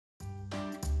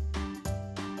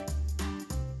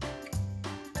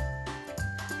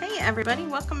Hey everybody,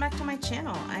 welcome back to my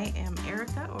channel. I am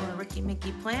Erica, or Ricky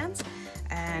Mickey Plans,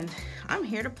 and I'm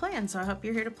here to plan, so I hope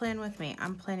you're here to plan with me.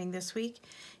 I'm planning this week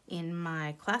in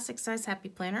my classic size happy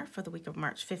planner for the week of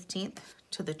March 15th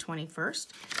to the 21st.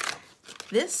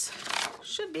 This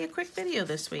should be a quick video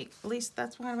this week, at least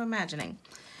that's what I'm imagining.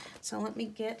 So let me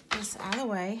get this out of the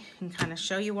way and kind of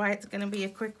show you why it's going to be a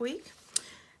quick week.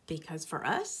 Because for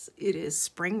us, it is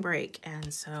spring break,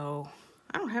 and so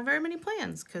I don't have very many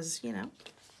plans because, you know,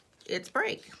 it's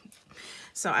break.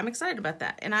 So I'm excited about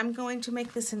that, and I'm going to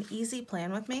make this an easy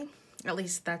plan with me. At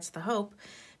least that's the hope,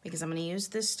 because I'm going to use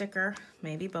this sticker,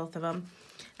 maybe both of them,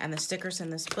 and the stickers in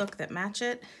this book that match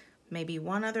it, maybe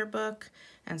one other book,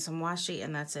 and some washi,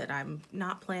 and that's it. I'm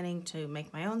not planning to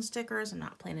make my own stickers. I'm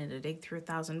not planning to dig through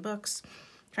 1,000 books. I'm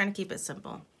trying to keep it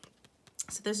simple.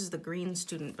 So this is the green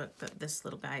student book that this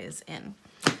little guy is in,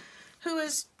 who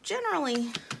is generally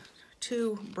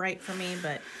too bright for me,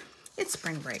 but it's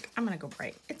spring break. I'm gonna go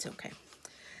bright. It's okay.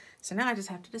 So now I just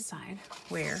have to decide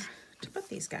where to put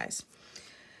these guys.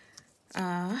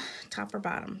 Top or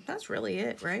bottom. That's really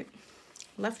it, right?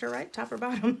 Left or right, top or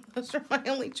bottom. Those are my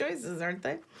only choices, aren't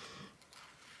they?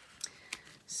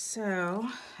 So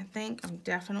I think I'm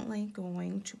definitely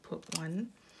going to put one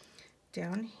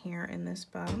down here in this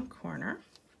bottom corner.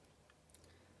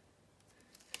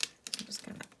 I'm just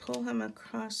gonna pull him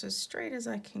across as straight as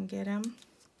I can get him.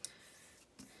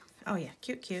 Oh yeah,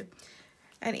 cute, cute.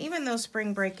 And even though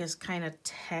spring break is kind of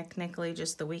technically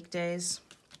just the weekdays,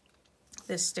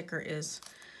 this sticker is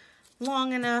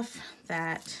long enough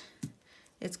that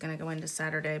it's gonna go into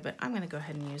Saturday, but I'm gonna go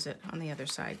ahead and use it on the other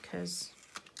side because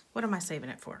what am I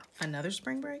saving it for? Another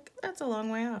spring break? That's a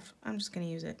long way off. I'm just gonna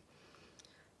use it.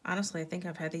 Honestly, I think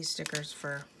I've had these stickers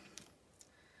for,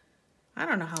 I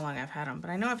don't know how long I've had them, but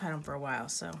I know I've had them for a while,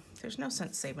 so there's no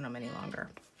sense saving them any longer.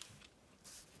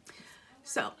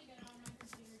 So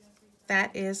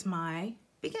that is my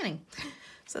beginning.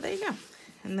 So there you go.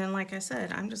 And then, like I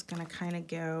said, I'm just gonna kind of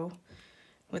go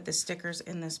with the stickers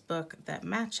in this book that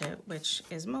match it, which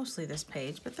is mostly this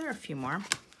page, but there are a few more.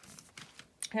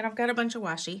 And I've got a bunch of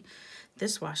washi.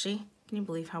 This washi, can you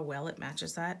believe how well it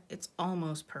matches that? It's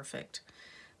almost perfect.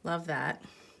 Love that.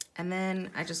 And then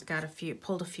I just got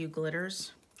pulled a few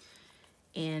glitters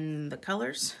in the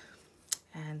colors,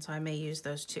 and so I may use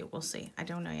those too. We'll see. I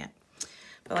don't know yet.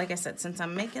 But like I said, since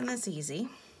I'm making this easy,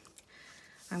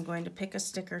 I'm going to pick a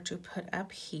sticker to put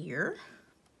up here.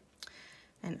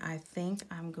 And I think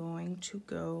I'm going to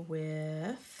go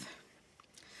with,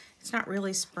 it's not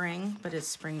really spring, but it's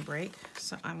spring break.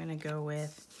 So I'm going to go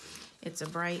with, it's a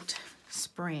bright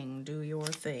spring, do your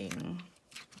thing.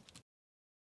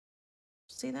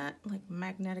 See that? Like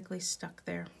magnetically stuck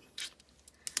there.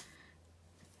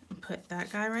 And put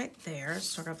that guy right there,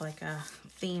 sort of like a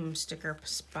theme sticker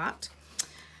spot.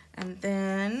 And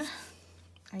then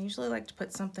I usually like to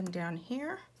put something down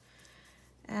here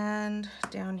and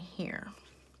down here.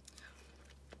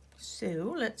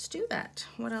 So let's do that.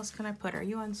 What else can I put? Are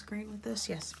you on screen with this?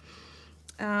 Yes.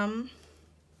 I'm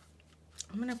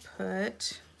gonna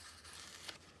put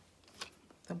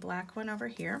the black one over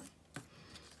here.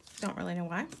 Don't really know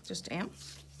why, just am.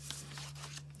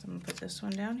 So I'm gonna put this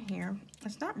one down here.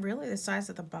 It's not really the size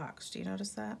of the box. Do you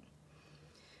notice that?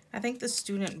 I think the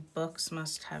student books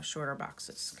must have shorter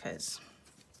boxes because,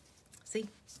 see?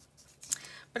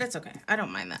 But it's okay, I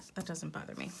don't mind that. That doesn't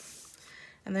bother me.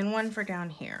 And then one for down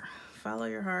here. Follow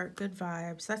your heart, good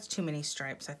vibes. That's too many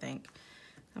stripes, I think.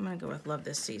 I'm gonna go with love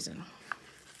this season.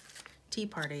 Tea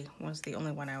Party was the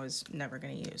only one I was never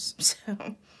gonna use,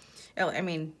 so. I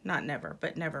mean, not never,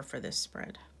 but never for this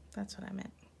spread. That's what I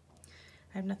meant.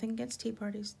 I have nothing against tea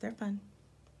parties. They're fun.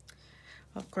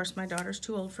 Of course, my daughter's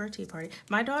too old for a tea party.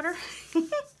 My daughter,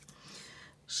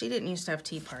 she didn't used to have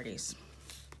tea parties.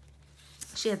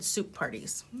 She had soup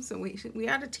parties. So we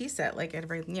had a tea set like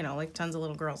every, you know, like tons of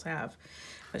little girls have.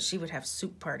 But she would have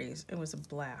soup parties. It was a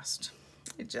blast.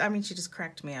 I mean, she just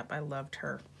cracked me up. I loved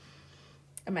her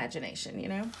imagination, you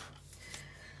know?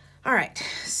 All right,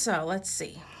 so let's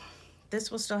see.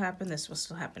 This will still happen, this will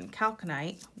still happen. Calc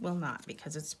night will not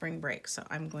because it's spring break. So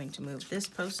I'm going to move this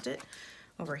Post-it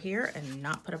over here and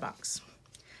not put a box.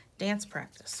 Dance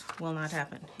practice will not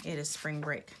happen. It is spring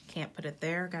break. Can't put it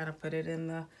there, gotta put it in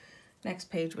the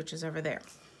next page, which is over there.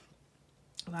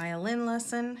 Violin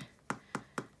lesson,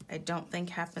 I don't think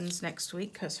happens next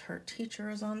week because her teacher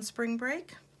is on spring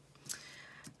break.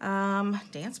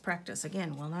 Dance practice,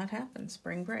 again, will not happen,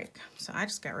 spring break. So I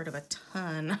just got rid of a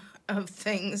ton of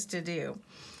things to do.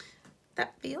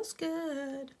 That feels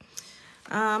good.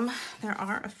 There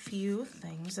are a few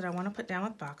things that I want to put down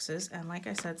with boxes, and like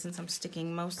I said, since I'm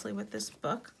sticking mostly with this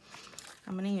book,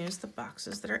 I'm going to use the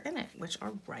boxes that are in it, which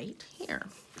are right here.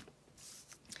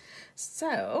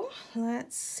 So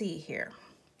let's see here.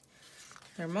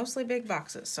 They're mostly big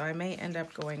boxes, so I may end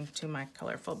up going to my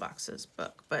colorful boxes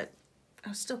book, but I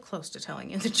was still close to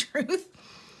telling you the truth.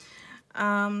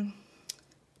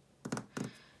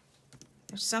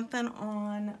 There's something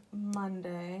on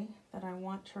Monday that I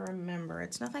want to remember.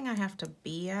 It's nothing I have to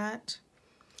be at,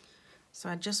 so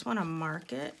I just want to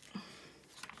mark it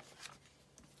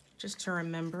just to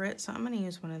remember it. So I'm going to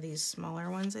use one of these smaller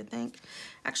ones, I think.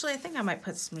 Actually, I think I might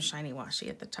put some shiny washi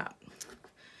at the top.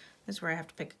 This is where I have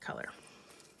to pick a color.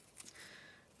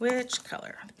 Which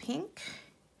color? The pink,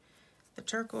 the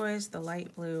turquoise, the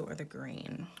light blue, or the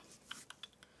green?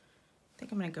 I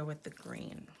think I'm going to go with the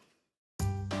green.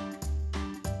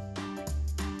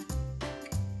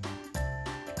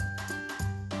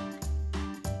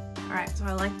 All right, so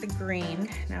I like the green.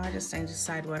 Now I just need to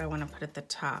decide what I want to put at the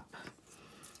top.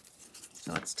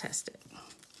 So let's test it.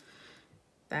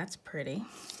 That's pretty.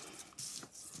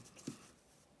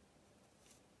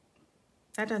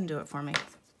 That doesn't do it for me.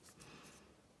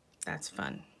 That's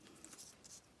fun.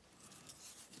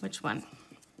 Which one?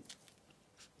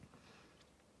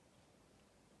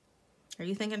 Are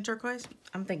you thinking turquoise?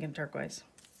 I'm thinking turquoise.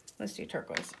 Let's do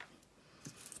turquoise.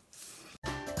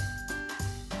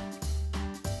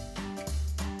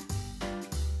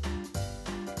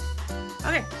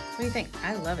 Okay, what do you think?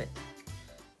 I love it.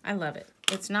 I love it.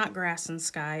 It's not grass and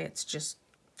sky, it's just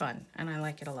fun, and I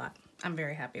like it a lot. I'm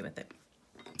very happy with it.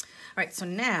 All right, so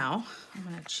now I'm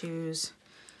gonna choose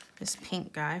this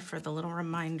pink guy for the little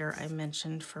reminder I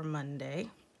mentioned for Monday.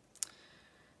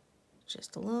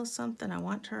 Just a little something I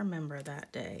want to remember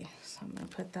that day. So I'm gonna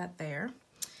put that there.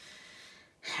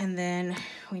 And then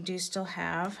we do still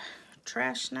have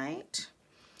trash night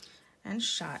and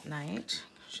shot night.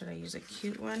 Should I use a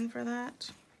cute one for that?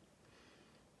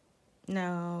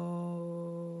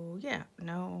 No, yeah,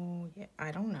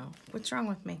 I don't know. What's wrong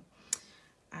with me?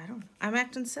 I don't know. I'm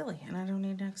acting silly, and I don't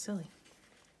need to act silly.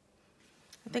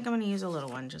 I think I'm gonna use a little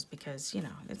one just because, you know,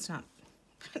 it's not,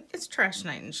 it's trash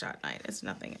night and shot night. It's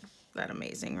nothing that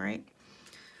amazing, right?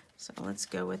 So let's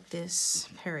go with this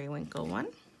periwinkle one.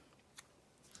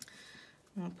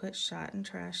 I'm gonna put shot and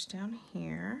trash down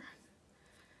here.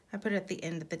 I put it at the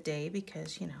end of the day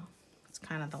because, you know, it's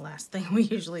kind of the last thing we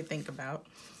usually think about.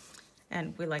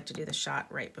 And we like to do the shot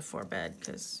right before bed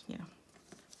because, you know,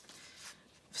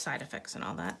 side effects and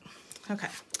all that. Okay,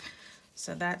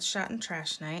 so that's shot and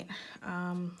trash night.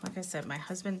 Like I said, my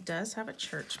husband does have a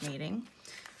church meeting.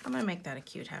 I'm gonna make that a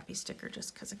cute happy sticker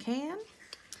just because I can.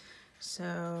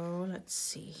 So let's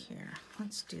see here.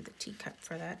 Let's do the teacup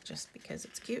for that just because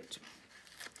it's cute.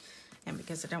 And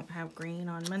because I don't have green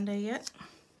on Monday yet.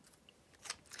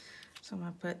 So I'm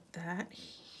gonna put that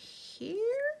here.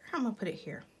 I'm gonna put it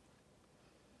here.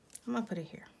 I'm gonna put it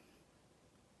here.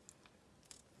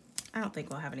 I don't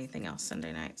think we'll have anything else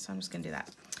Sunday night, so I'm just gonna do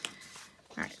that.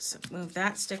 All right, so move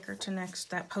that sticker to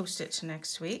that Post-it to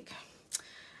next week.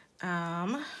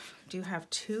 Do have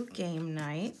 2 game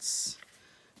nights.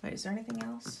 Wait, is there anything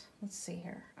else? Let's see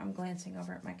here. I'm glancing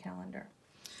over at my calendar.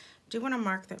 Do want to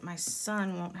mark that my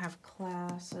son won't have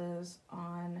classes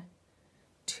on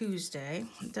Tuesday.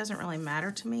 It doesn't really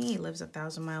matter to me. He lives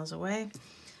 1,000 miles away,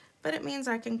 but it means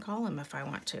I can call him if I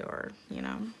want to, or, you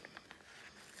know,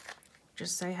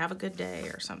 just say have a good day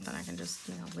or something. I can just,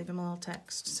 you know, leave him a little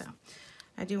text. So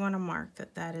I do want to mark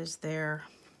that that is their,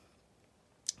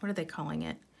 what are they calling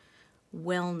it?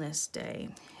 Wellness day.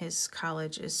 His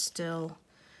college is still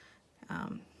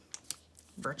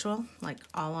virtual, like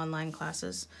all online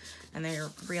classes, and they're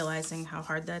realizing how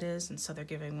hard that is, and so they're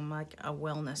giving them like a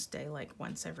wellness day like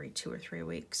once every 2 or 3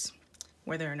 weeks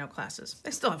where there are no classes.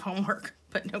 They still have homework,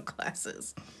 but no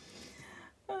classes.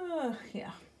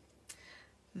 Yeah.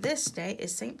 This day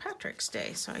is St. Patrick's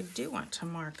Day, so I do want to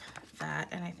mark that,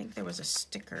 and I think there was a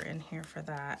sticker in here for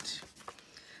that.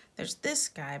 There's this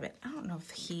guy, but I don't know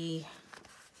if he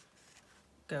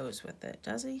goes with it,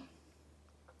 does he?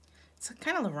 It's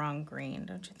kind of the wrong green,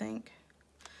 don't you think?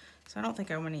 So I don't think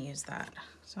I want to use that.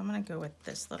 So I'm going to go with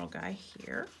this little guy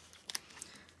here.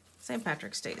 St.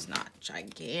 Patrick's Day is not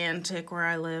gigantic where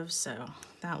I live, so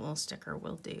that little sticker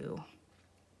will do.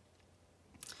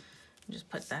 Just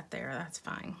put that there, that's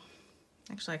fine.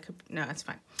 Actually, I could, no, it's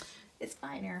fine. It's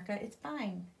fine, Erica, it's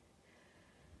fine.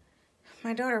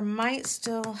 My daughter might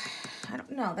still, I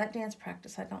don't know, that dance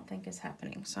practice I don't think is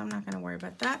happening, so I'm not going to worry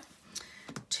about that.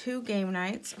 2 game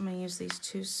nights. I'm going to use these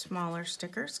 2 smaller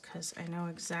stickers because I know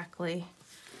exactly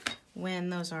when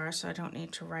those are, so I don't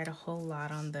need to write a whole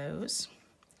lot on those.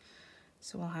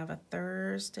 So we'll have a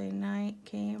Thursday night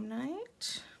game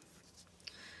night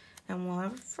And we'll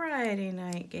have a Friday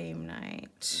night game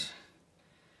night.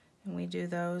 And we do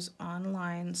those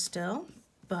online still,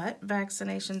 but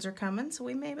vaccinations are coming, so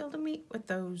we may be able to meet with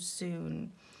those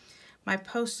soon. My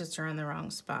Post-its are in the wrong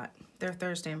spot. They're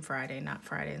Thursday and Friday, not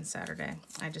Friday and Saturday.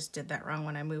 I just did that wrong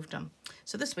when I moved them.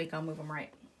 So this week I'll move them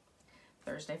right.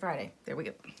 Thursday, Friday. There we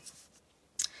go.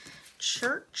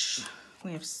 Church.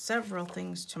 We have several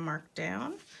things to mark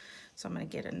down. So I'm going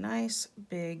to get a nice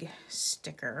big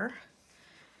sticker.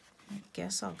 I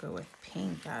guess I'll go with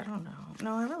pink. I don't know.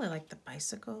 No, I really like the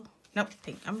bicycle. Nope,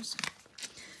 pink. I'm just...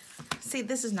 See,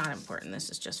 this is not important. This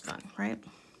is just fun, right?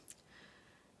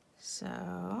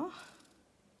 So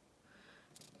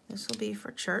this will be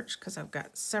for church because I've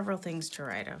got several things to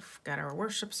write. I've got our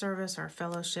worship service, our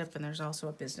fellowship, and there's also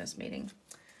a business meeting.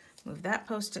 Move that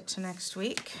Post-it to next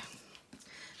week.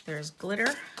 There's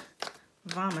glitter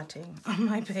vomiting on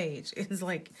my page. It's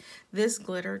like this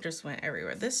glitter just went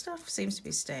everywhere. This stuff seems to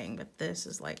be staying, but this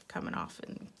is like coming off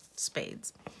in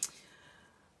spades.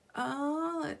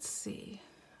 Let's see.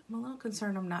 I'm a little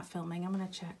concerned I'm not filming. I'm gonna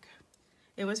check.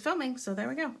 It was filming, so there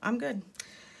we go. I'm good.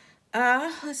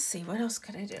 Let's see, what else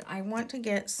could I do? I want to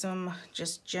get some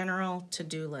just general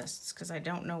to-do lists because I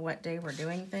don't know what day we're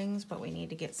doing things, but we need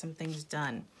to get some things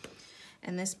done.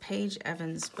 And this Paige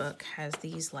Evans book has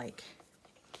these like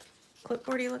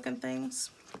clipboardy looking things.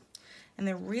 And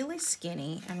they're really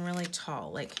skinny and really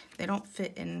tall. Like they don't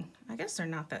fit in, I guess they're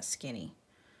not that skinny.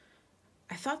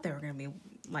 I thought they were gonna be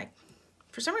like,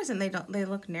 for some reason they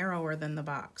look narrower than the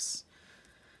box.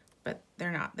 But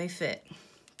they're not, they fit,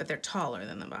 but they're taller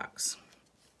than the box.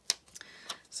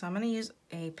 So I'm gonna use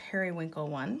a periwinkle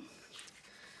one.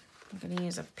 I'm gonna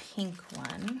use a pink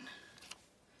one.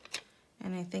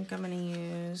 And I think I'm gonna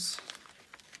use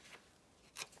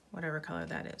whatever color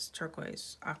that is,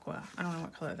 turquoise, aqua. I don't know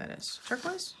what color that is.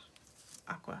 Turquoise?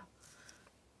 Aqua.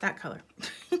 That color.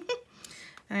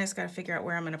 And I just gotta figure out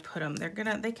where I'm gonna put them.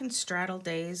 They can straddle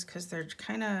days because they're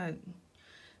kind of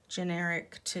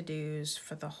generic to-dos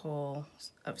for the whole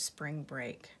of spring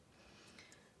break.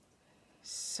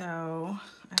 So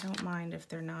I don't mind if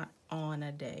they're not on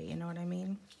a day, you know what I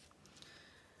mean?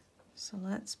 So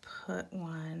let's put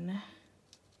one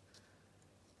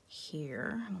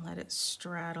here and let it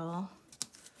straddle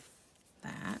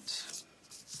that.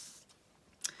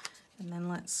 And then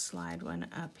let's slide one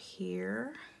up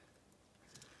here.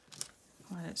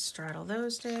 Let it straddle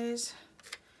those days.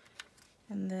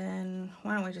 And then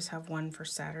why don't we just have one for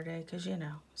Saturday, because you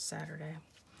know, Saturday.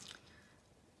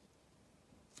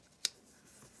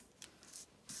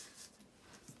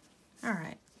 All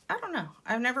right, I don't know.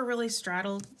 I've never really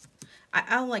straddled.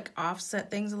 I'll like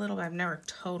offset things a little, but I've never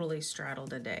totally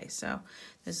straddled a day. So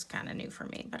this is kind of new for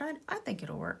me, but I think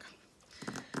it'll work.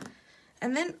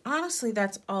 And then honestly,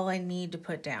 that's all I need to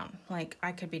put down. Like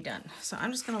I could be done. So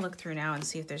I'm just gonna look through now and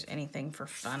see if there's anything for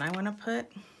fun I wanna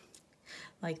put.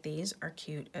 Like these are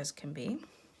cute as can be.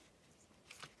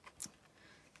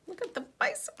 Look at the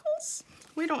bicycles.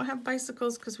 We don't have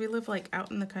bicycles because we live like out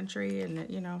in the country and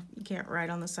you know, you can't ride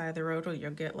on the side of the road or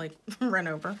you'll get like run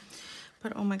over.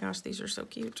 But oh my gosh, these are so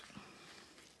cute.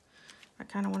 I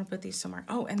kind of want to put these somewhere.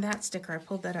 Oh, and that sticker, I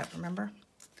pulled that up, remember?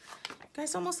 You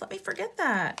guys almost let me forget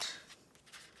that.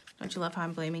 Don't you love how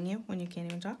I'm blaming you when you can't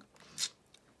even talk?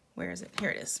 Where is it?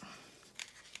 Here it is.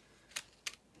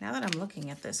 Now that I'm looking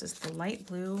at this, is the light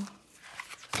blue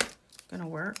gonna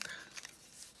work?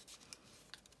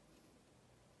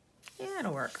 Yeah,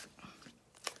 it'll work.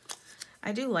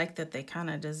 I do like that they kind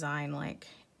of design like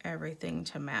everything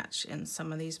to match in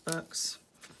some of these books.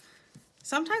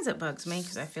 Sometimes it bugs me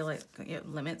because I feel like it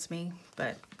limits me,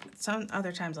 but some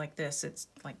other times like this, it's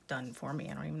like done for me.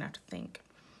 I don't even have to think.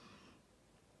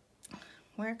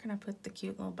 Where can I put the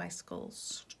cute little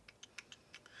bicycles?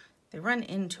 They run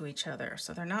into each other,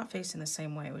 so they're not facing the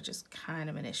same way, which is kind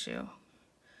of an issue.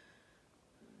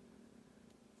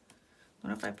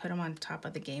 What if I put them on top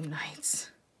of the game nights?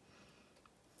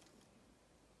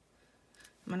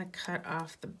 I'm gonna cut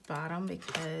off the bottom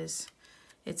because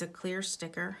it's a clear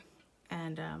sticker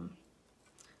and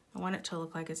I want it to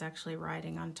look like it's actually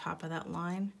riding on top of that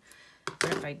line.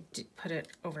 But if I put it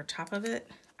over top of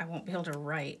it, I won't be able to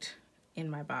write in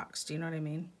my box. Do you know what I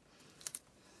mean?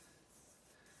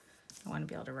 I want to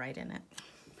be able to write in it.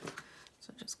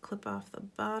 So just clip off the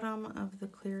bottom of the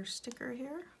clear sticker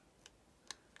here.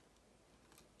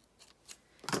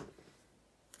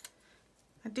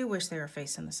 I do wish they were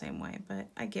facing the same way, but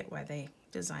I get why they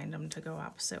designed them to go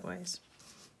opposite ways.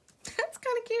 That's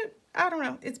kind of cute. I don't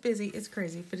know. It's busy. It's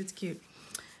crazy, but it's cute.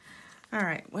 All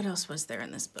right. What else was there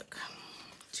in this book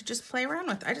to just play around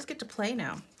with? I just get to play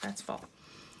now. That's fall.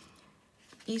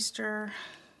 Easter.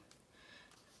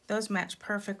 Those match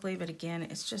perfectly, but again,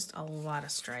 it's just a lot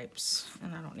of stripes,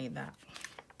 and I don't need that.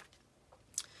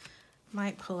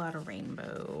 Might pull out a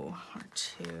rainbow or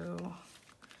two.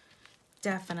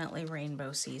 Definitely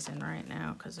rainbow season right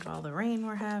now because of all the rain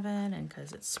we're having and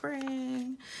because it's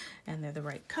spring and they're the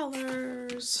right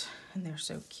colors and they're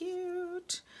so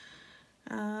cute.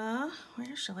 Where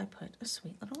shall I put a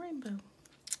sweet little rainbow?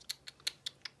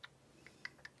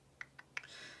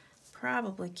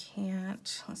 Probably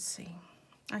can't. Let's see.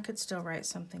 I could still write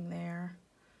something there.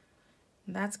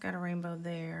 That's got a rainbow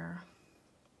there.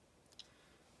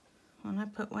 And I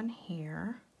put one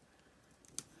here.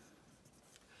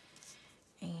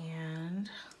 And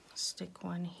stick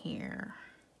one here.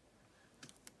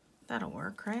 That'll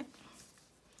work, right?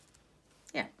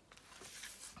 Yeah.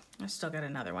 I still got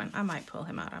another one. I might pull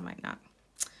him out, I might not.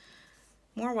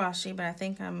 More washi, but I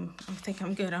think I'm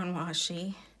good on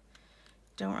washi.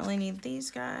 Don't really need these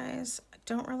guys. I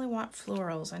don't really want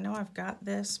florals. I know I've got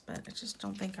this, but I just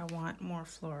don't think I want more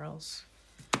florals.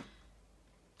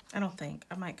 I don't think.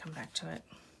 I might come back to it.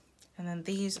 And then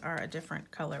these are a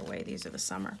different colorway. These are the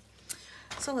summer.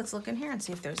 So let's look in here and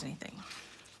see if there's anything.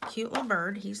 Cute little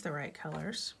bird. He's the right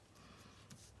colors.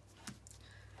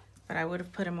 But I would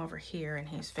have put him over here and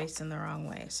he's facing the wrong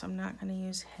way. So I'm not going to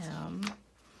use him.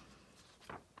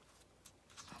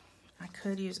 I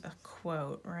could use a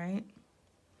quote, right?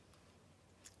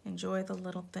 Enjoy the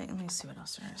little thing. Let me see what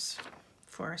else there is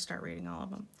before I start reading all of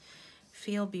them.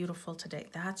 Feel beautiful today.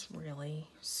 That's really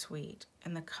sweet.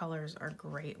 And the colors are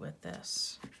great with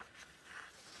this.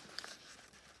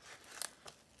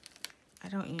 I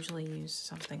don't usually use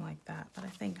something like that, but I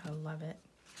think I love it.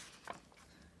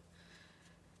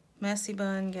 Messy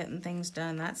bun, getting things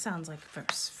done. That sounds like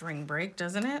spring break,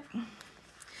 doesn't it?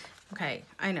 Okay,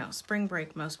 I know, spring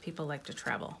break, most people like to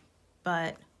travel,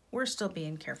 but we're still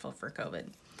being careful for COVID.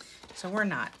 So we're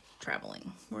not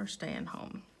traveling, we're staying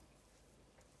home.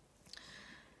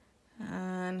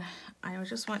 And I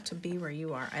just want to be where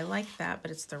you are. I like that,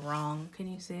 but it's the wrong,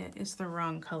 can you see it? It's the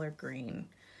wrong color green.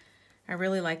 I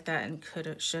really like that and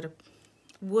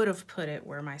would have put it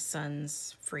where my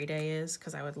son's free day is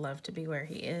because I would love to be where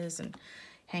he is and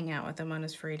hang out with him on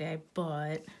his free day,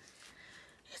 but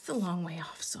it's a long way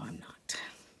off, so I'm not.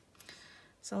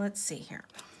 So let's see here.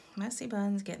 Messy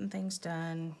buns, getting things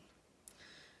done.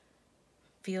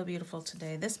 Feel beautiful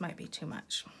today. This might be too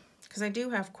much because I do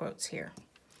have quotes here.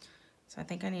 So I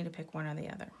think I need to pick one or the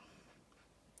other.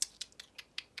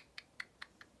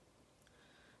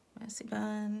 Messy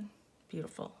bun,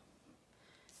 beautiful.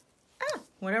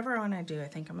 Whatever one I do, I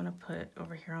think I'm going to put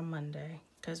over here on Monday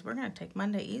because we're going to take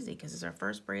Monday easy because it's our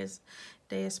first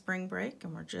day of spring break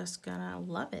and we're just going to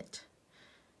love it.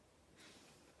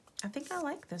 I think I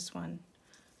like this one.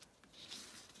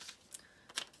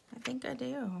 I think I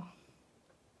do.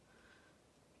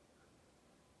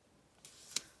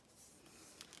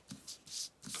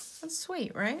 That's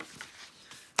sweet, right?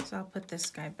 So I'll put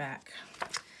this guy back.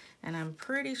 And I'm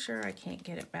pretty sure I can't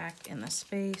get it back in the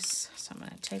space. So I'm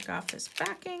going to take off this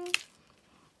backing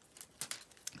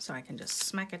so I can just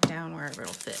smack it down wherever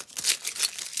it'll fit.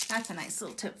 That's a nice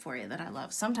little tip for you that I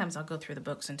love. Sometimes I'll go through the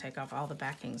books and take off all the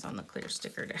backings on the clear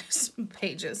sticker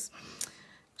pages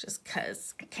just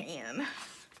because I can.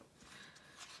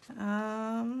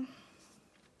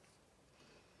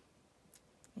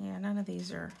 Yeah, none of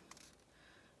these are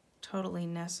totally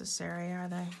necessary, are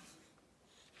they?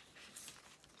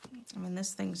 I mean,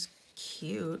 this thing's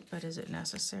cute, but is it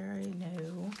necessary?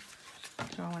 No.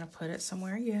 Do I want to put it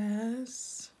somewhere?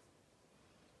 Yes.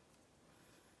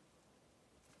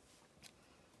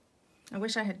 I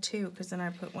wish I had two, because then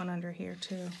I'd put one under here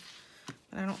too.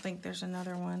 But I don't think there's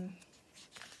another one.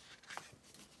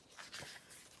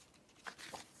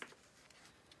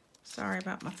 Sorry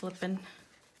about my flipping.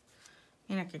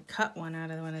 I mean, I could cut one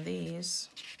out of one of these.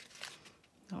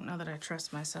 Don't know that I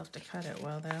trust myself to cut it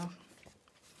well, though.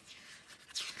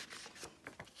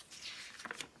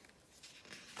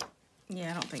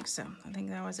 Yeah, I don't think so. I think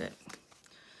that was it.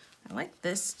 I like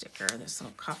this sticker, this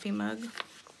little coffee mug.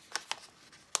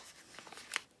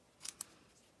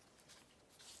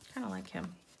 Kind of like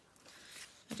him.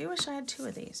 I do wish I had two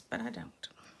of these, but I don't.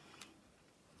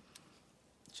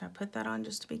 Should I put that on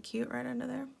just to be cute right under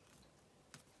there?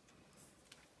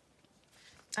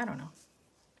 I don't know.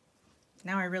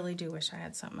 Now I really do wish I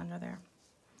had something under there.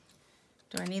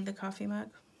 Do I need the coffee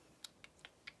mug?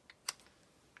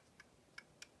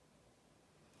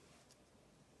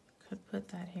 Could put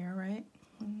that here, right?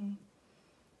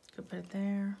 Could put it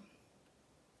there.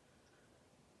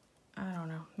 I don't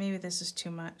know. Maybe this is too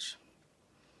much.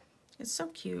 It's so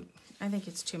cute. I think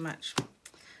it's too much.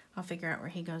 I'll figure out where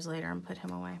he goes later and put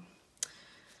him away.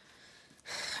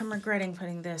 I'm regretting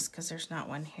putting this because there's not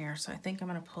one here. So I think I'm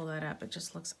going to pull that up. It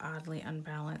just looks oddly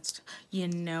unbalanced. You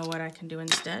know what I can do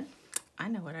instead? I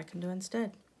know what I can do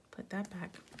instead. Put that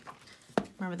back.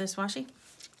 Remember this washi?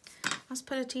 Let's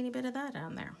put a teeny bit of that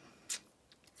on there.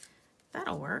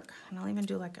 That'll work. And I'll even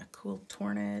do like a cool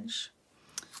torn edge.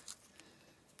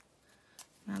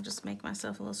 And I'll just make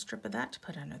myself a little strip of that to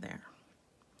put under there.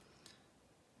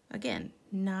 Again,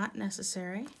 not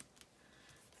necessary.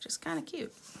 Just kind of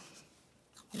cute.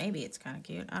 Maybe it's kind of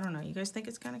cute. I don't know. You guys think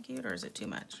it's kind of cute, or is it too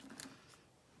much?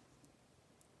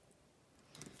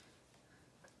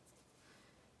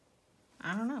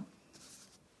 I don't know.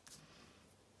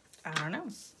 I don't know.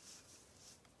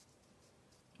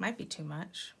 Might be too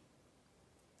much.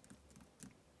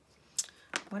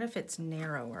 What if it's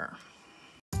narrower?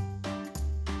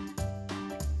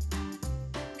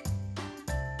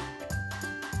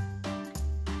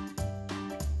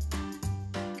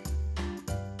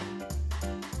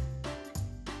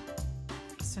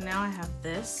 So now I have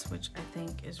this, which I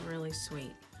think is really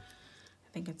sweet. I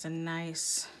think it's a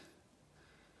nice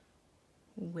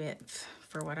width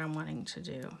for what I'm wanting to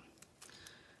do.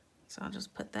 So I'll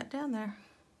just put that down there.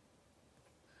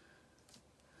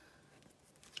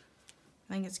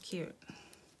 I think it's cute.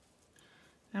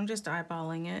 I'm just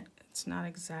eyeballing it. It's not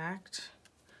exact,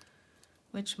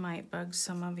 which might bug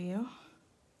some of you,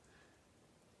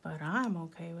 but I'm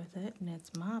okay with it, and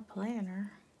it's my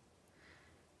planner.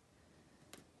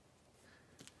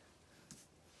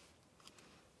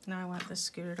 Now I want this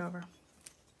scooted over.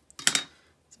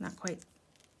 It's not quite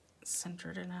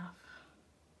centered enough.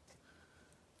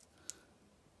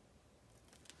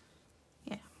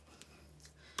 Yeah.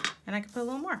 And I could put a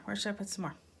little more. Where should I put some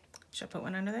more? Should I put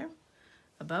one under there?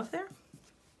 Above there?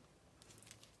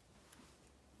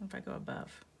 What if I go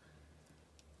above?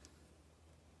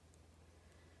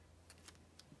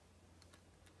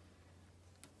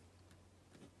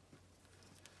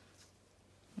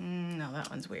 No, that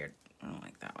one's weird. I don't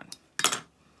like that one.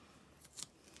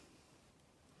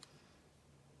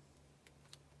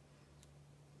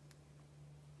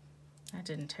 That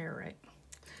didn't tear right.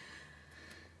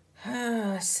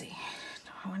 Let's see.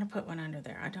 Do I want to put one under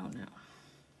there? I don't know.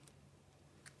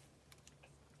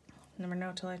 Never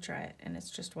know till I try it, and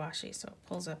it's just washi, so it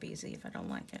pulls up easy if I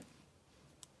don't like it.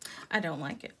 I don't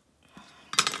like it.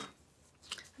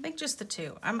 I think just the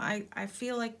two. I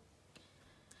feel like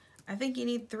I think you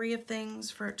need 3 of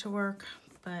things for it to work,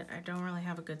 but I don't really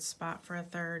have a good spot for a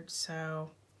third,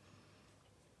 so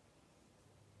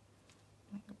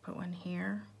I can put one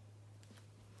here.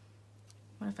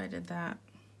 What if I did that?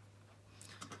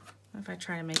 What if I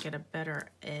try to make it a better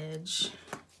edge?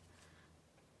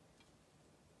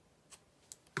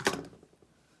 And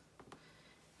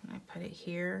I put it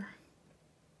here.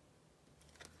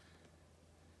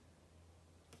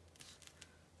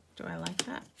 Do I like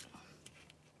that?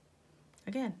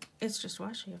 Again, it's just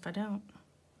washi if I don't.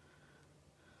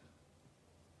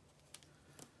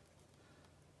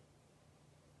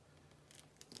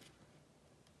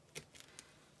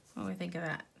 What do we think of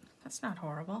that? That's not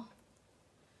horrible.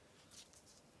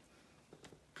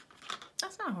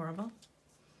 That's not horrible.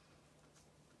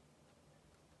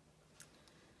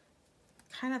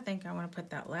 Kind of think I want to put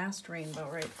that last rainbow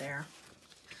right there,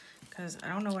 because I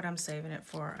don't know what I'm saving it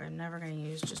for. I'm never going to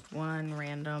use just one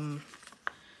random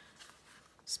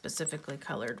specifically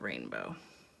colored rainbow.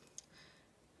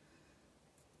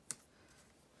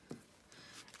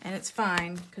 And it's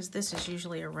fine, because this is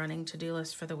usually a running to-do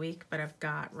list for the week, but I've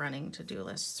got running to-do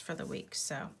lists for the week,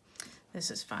 so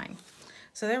this is fine.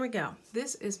 So there we go.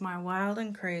 This is my wild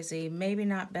and crazy, maybe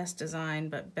not best design,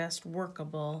 but best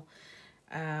workable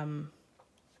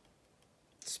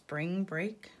spring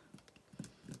break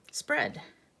spread.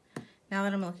 Now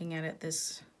that I'm looking at it,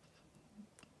 this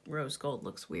rose gold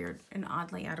looks weird and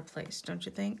oddly out of place, don't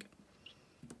you think?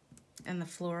 And the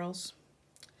florals.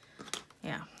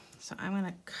 Yeah, so I'm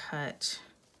gonna cut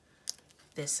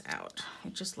this out.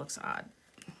 It just looks odd.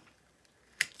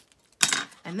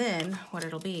 And then what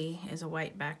it'll be is a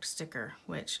white backed sticker,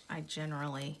 which I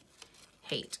generally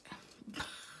hate.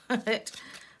 But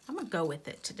I'm gonna go with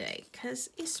it today because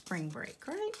it's spring break,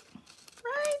 right?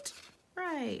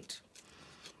 Right.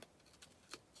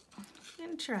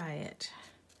 And try it.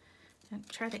 And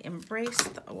try to embrace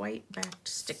the white backed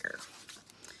sticker.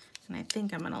 And I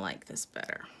think I'm gonna like this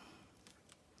better.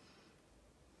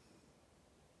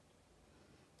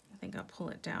 I think I'll pull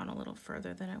it down a little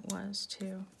further than it was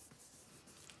too.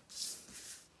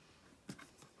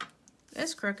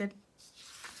 It's crooked.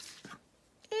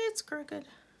 It's crooked.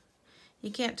 You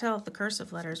can't tell with the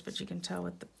cursive letters, but you can tell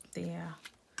with the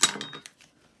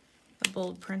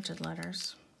bold printed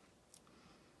letters.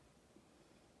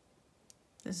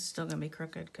 This is still gonna be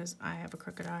crooked because I have a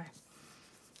crooked eye.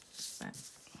 But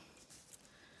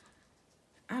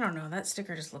I don't know, that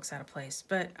sticker just looks out of place,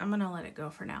 but I'm gonna let it go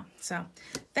for now. So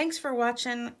thanks for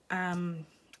watching.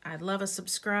 I'd love a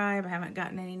subscribe. I haven't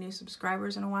gotten any new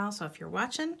subscribers in a while, so if you're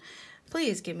watching,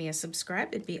 please give me a subscribe.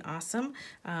 It'd be awesome.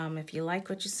 If you like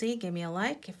what you see, give me a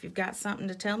like. If you've got something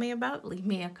to tell me about, leave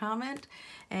me a comment.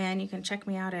 And you can check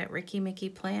me out at Ricky Mickey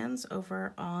Plans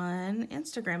over on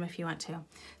Instagram if you want to.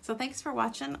 So thanks for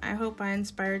watching. I hope I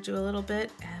inspired you a little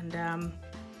bit. And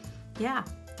yeah,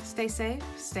 stay safe,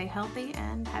 stay healthy,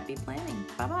 and happy planning.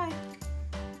 Bye-bye.